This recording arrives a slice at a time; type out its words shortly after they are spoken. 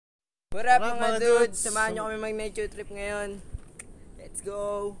What up mga dudes? Samahan nyo kami mag-nature trip ngayon. Let's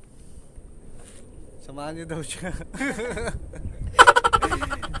go! Samahan niyo daw siya.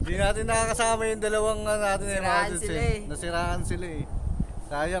 Hindi natin nakakasama yung dalawang natin Nasiraan sila eh. Nasiraan sila eh.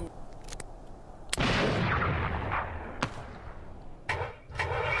 Sayang.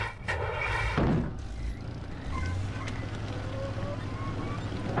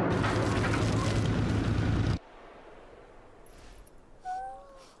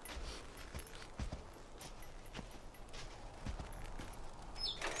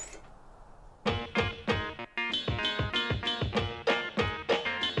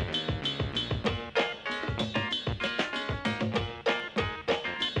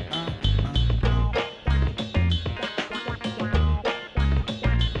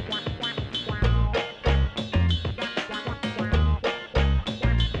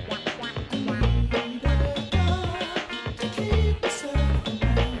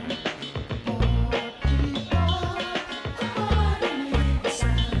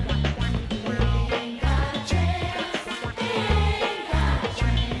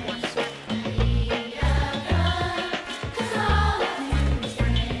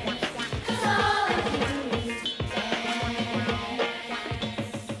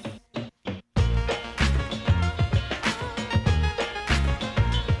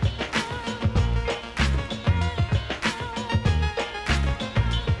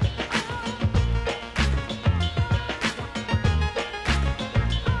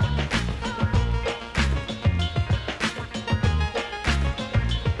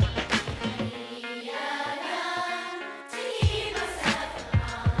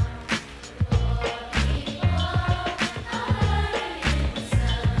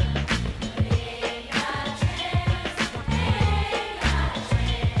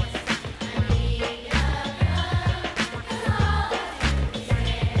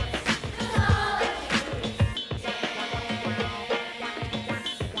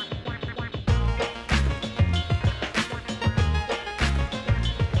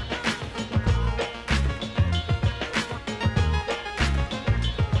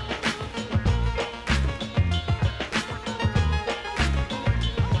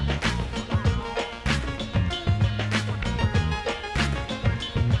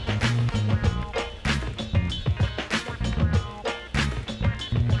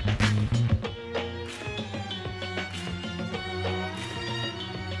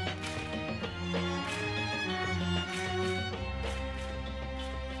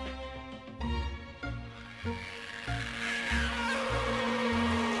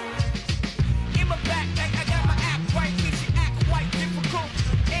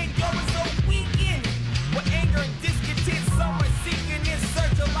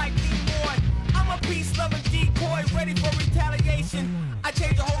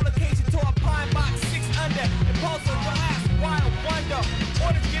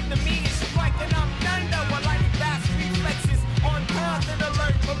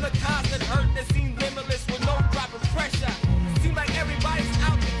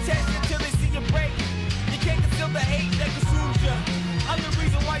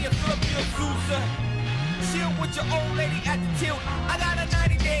 With your old lady at the tilt. I got a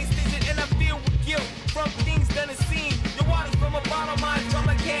 90-day extension and I feel with guilt from things done and seen. Your water's from a bottle, mine's from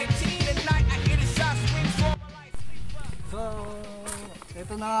a canteen. At night I hear the shot swings from my light sleeper. So,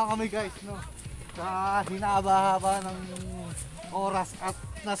 ito na nga kami guys, no? Sa hinaba-haba ng oras at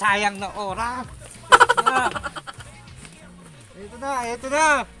nasayang na oras. Ito na! Ito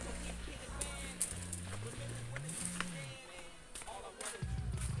na!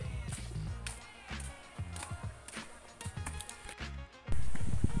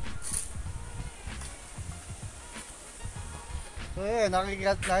 So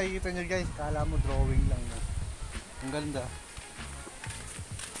nakikita nyo guys, kala mo drawing lang no? Ang ganda.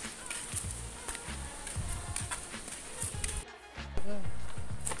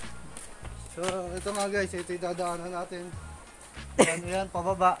 So ito nga guys, ito yung dadaanan natin. Ano yan,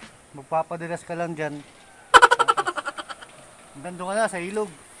 pababa. Magpapadilas ka lang dyan. Hanggang doon ka na sa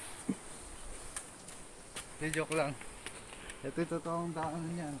ilog. Joke lang. Ito yung totoong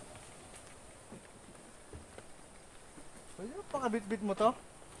daanan yan. Pwede mo pakabit-bit mo to?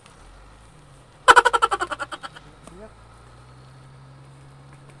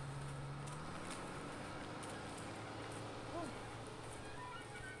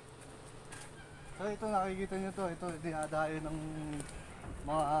 So ito nakikita nyo to, ito dinadayo ng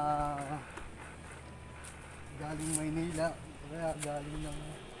mga galing Maynila, kaya galing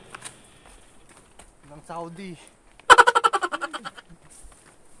ng Saudi.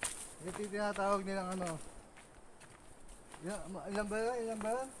 Ito yung tinatawag nilang ano. Ilan ba yan? Ilan ba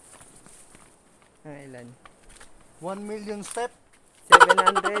yan? Ilan? 1 million step.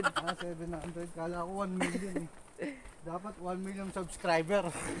 700. 700. Kala ko 1 million eh. Dapat 1 million subscriber.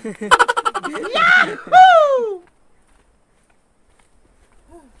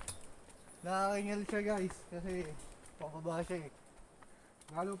 Nakakingal siya guys kasi pababa siya eh.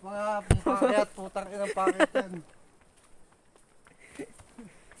 Lalo pa pakit, putang inang pakit yan.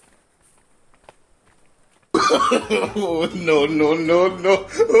 Oh, no, no, no, no.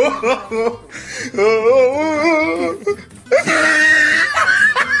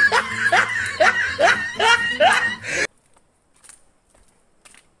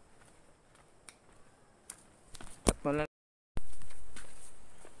 At mala.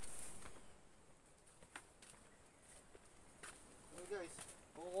 Okay guys,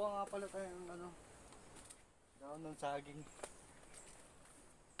 kukuha nga pala tayo ng daon ng saging.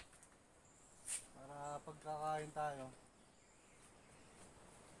 Para pagkakain tayo.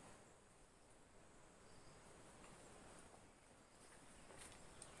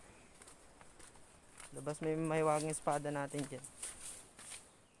 Labas may mahiwagang espada natin dyan.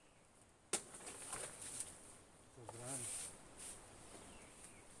 Sobrang.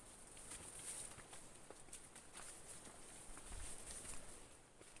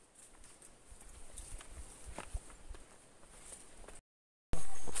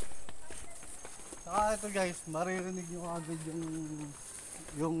 Saka ito guys, maririnig nyo agad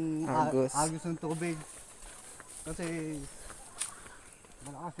yung agos ng tubig. Kasi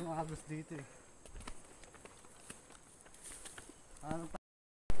malakas yung agos dito eh. Ano pa?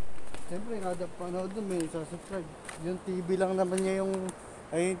 Siyempre kada panood doon may subscribe. Yung TV lang naman niya yung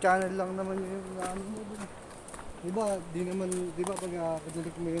ay yung channel lang naman niya yung ano mo doon. Diba? Diba pag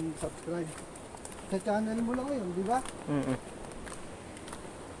kadulik mo yung subscribe sa channel mo lang yun, diba?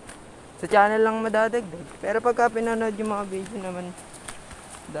 Sa channel lang madadagdag. Pero pagka pinanood yung mga video naman,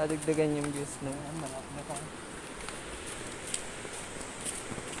 dadagdagan yung views na. Ayan, malap na pa.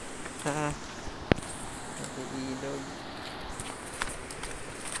 Ilog.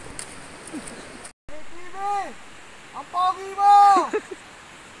 Hey TV! Ang pogi mo!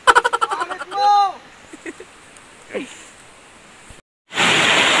 Pangit mo!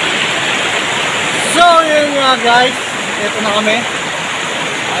 So yun nga guys, ito na kami.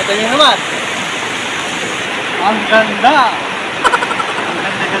 Ito nyo naman. Ang ganda! Ang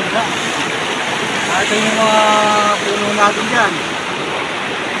ganda-ganda. Ito yung mga puno natin dyan.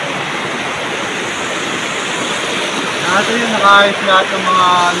 Ito yung nakaayos lahat ng mga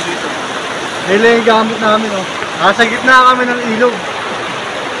dito. Ito yung gamit namin oh. Nasa gitna kami ng ilog.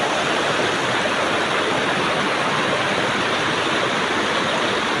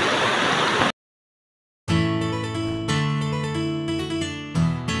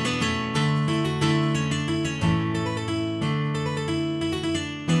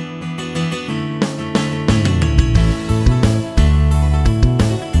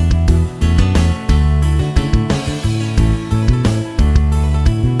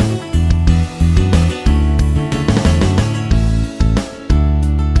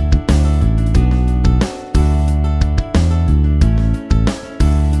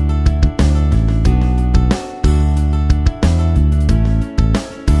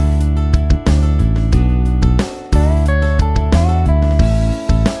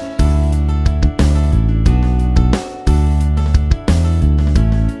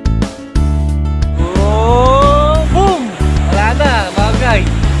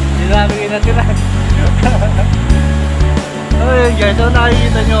 natira. Ayun guys, so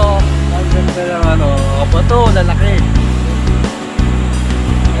nakikita nyo ang ganda ng bato, lalaki.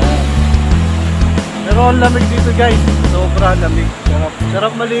 Ayan. Pero ang lamig dito guys, sobra lamig.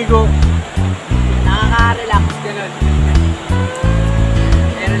 Sarap maligo. Nakaka-relax ganun.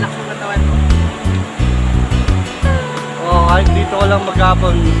 I-relax yung katawan mo. Oo, kahit dito ko lang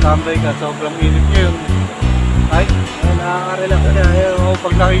maghapon, tambay ka, sobrang init ngayon. Ay, nakaka-relax na. Ayun,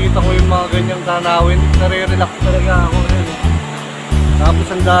 pag nakikita ko yung mga ganyang tanawin, nare-relax talaga ako. Ayun. Tapos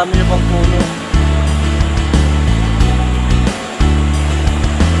ang dami yung pang puno.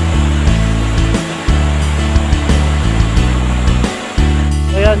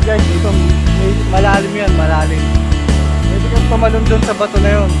 Ayan guys, dito malalim yan, malalim. Pwede kang tumalon doon sa bato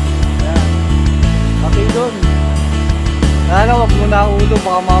na yun. Ayan. Pati doon. Sana wag mo na ulo,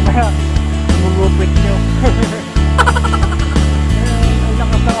 baka mamaya lumulupit nyo. Ang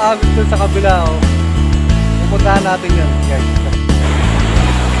lakas ng agos doon sa kabila. Oh. Pupuntahan natin yun guys.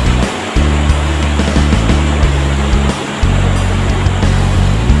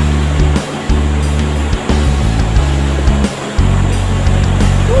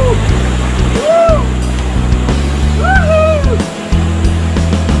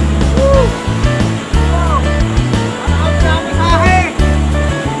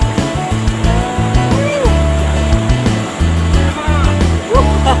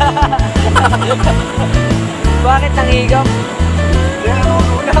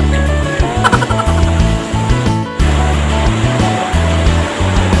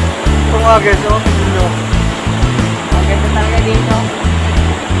 mga guys, oh. Tignan nyo. Ang ganda talaga dito.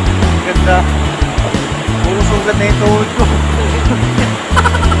 Ganda. Puro sugat na yung tuhod ko.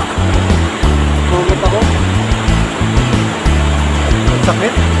 Sugat ako. Ang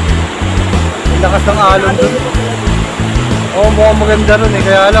sakit. Ang lakas ng alon dun. Oo, mukhang maganda rin eh.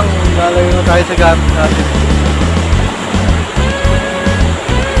 Kaya lang, lalayo na tayo sa gamit natin.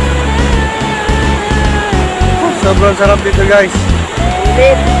 Sobrang sarap dito guys.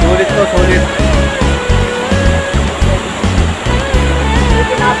 Ulit. Sulit to, sulit.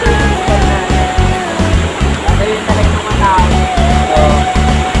 Dito na ito yung spot natin. Dito yung talagang mga tao.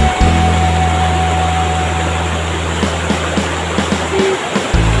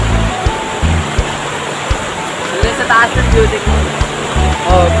 Hanggang sa taas ng building mo.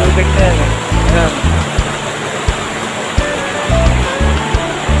 Oh, tubig na yan eh. Ayan.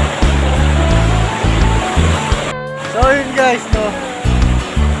 So yun guys, no.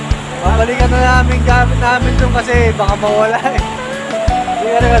 Babalikan na namin gamit namin dun kasi baka mawala eh.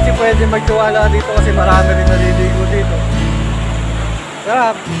 Hindi ka na kasi pwede magtiwala dito kasi marami rin naliligo dito. Tara,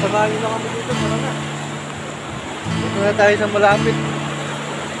 samahan nyo na kami dito. Tara na. Dito na tayo sa malapit.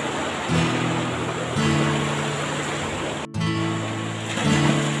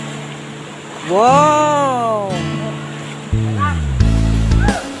 Wow!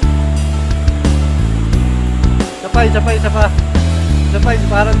 Isa pa.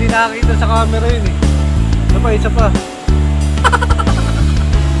 Parang di nakakita sa camera yun eh. Isa pa.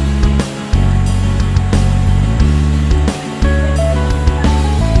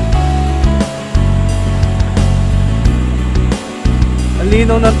 Ang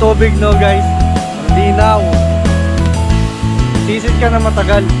linaw ng tubig, no guys. Ang linaw. Sisid ka na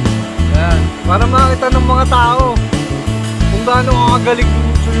matagal. Yan. Para makita ng mga tao kung gaano kakagaling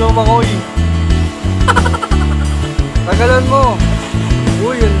yung Sulumakoy. Tagalan mo.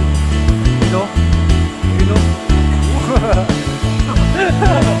 Uy, yun. Ino.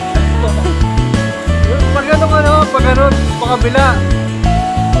 Pag ano, pag ganun, pakabila.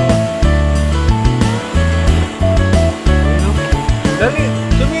 Ino. Dali,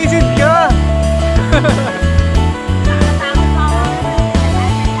 sumisid ka.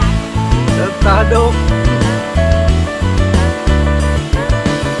 Tado.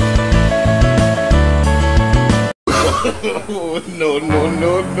 Oh, no, no,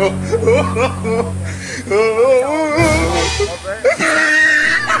 no, no.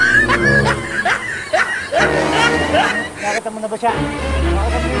 Nakita mo na ba siya?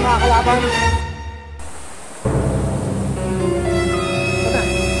 Nakita mo yung mga kalaban?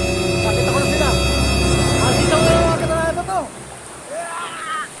 Nakita ko na sila. Nakita ko na yung mga kanalaba to.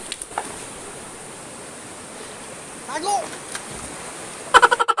 Tago!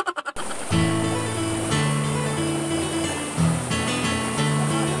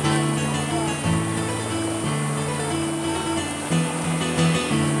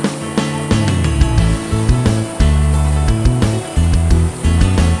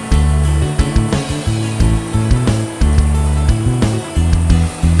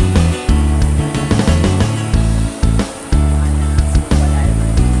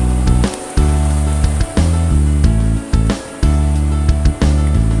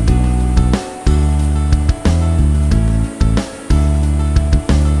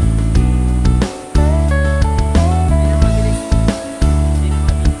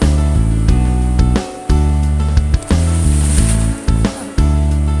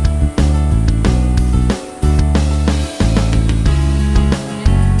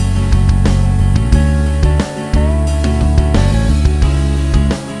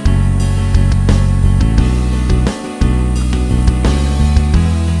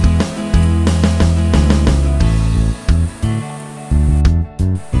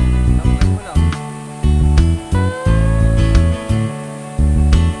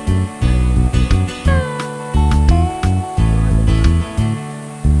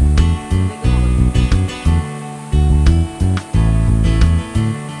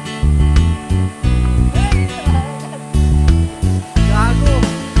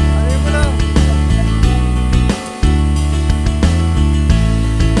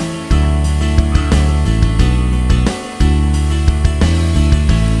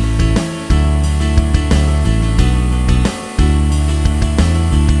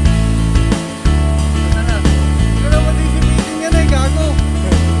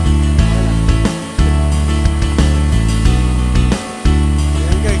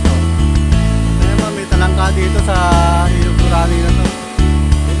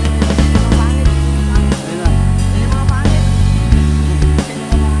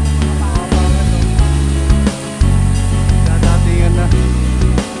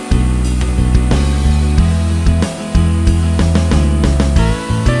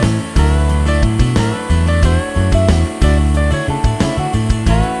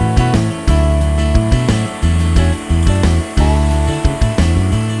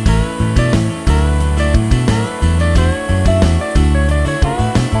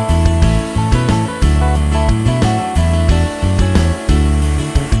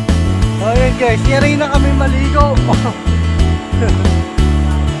 guys, yari na kami maligo.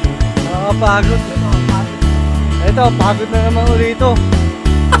 Nakakapagod. Ito, pagod na naman ulit ito.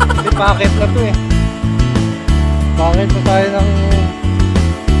 Hindi, packet na to eh. Packet na tayo ng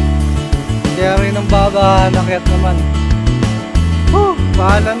yari ng baba, nakyat naman.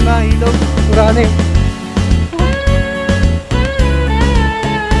 Paalam na, ilog, kurani.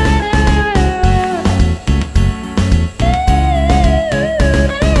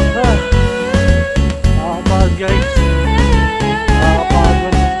 Nakakapagod guys.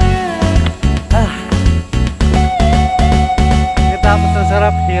 Nakakapagod. Tapos ang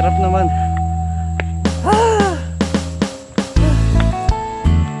sarap, hirap naman.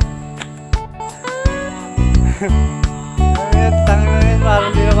 Tangin na yun,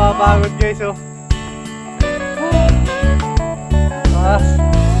 parang di na mapagod guys oh. Mas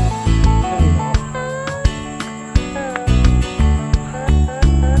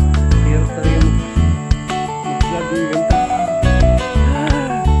hirap talaga mag-vlog yung ganito.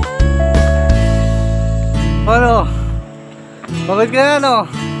 Ano? Pagod ka na no?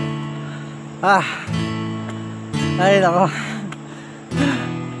 Ay nako.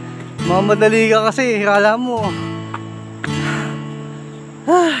 Mamadali ka kasi, kala mo.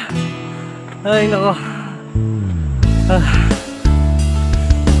 Ay nako.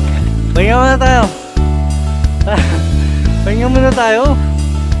 Pahinga muna tayo. Pahinga muna tayo.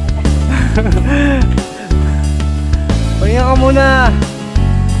 Pahinga ka muna.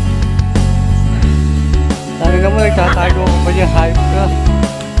 Sabi naman nagtatago ko pa siya, hype ka.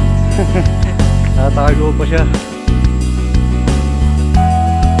 Tatago pa siya.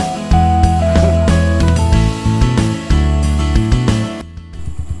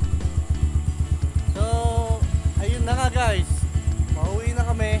 So, ayun na nga guys. Pauwi na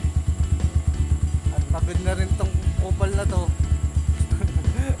kami. At pagod na rin tong kupal na to.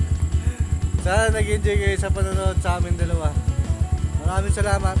 Sana nag-enjoy kayo sa panonood sa amin dalawa. Maraming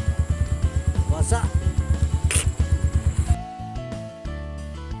salamat. What's up?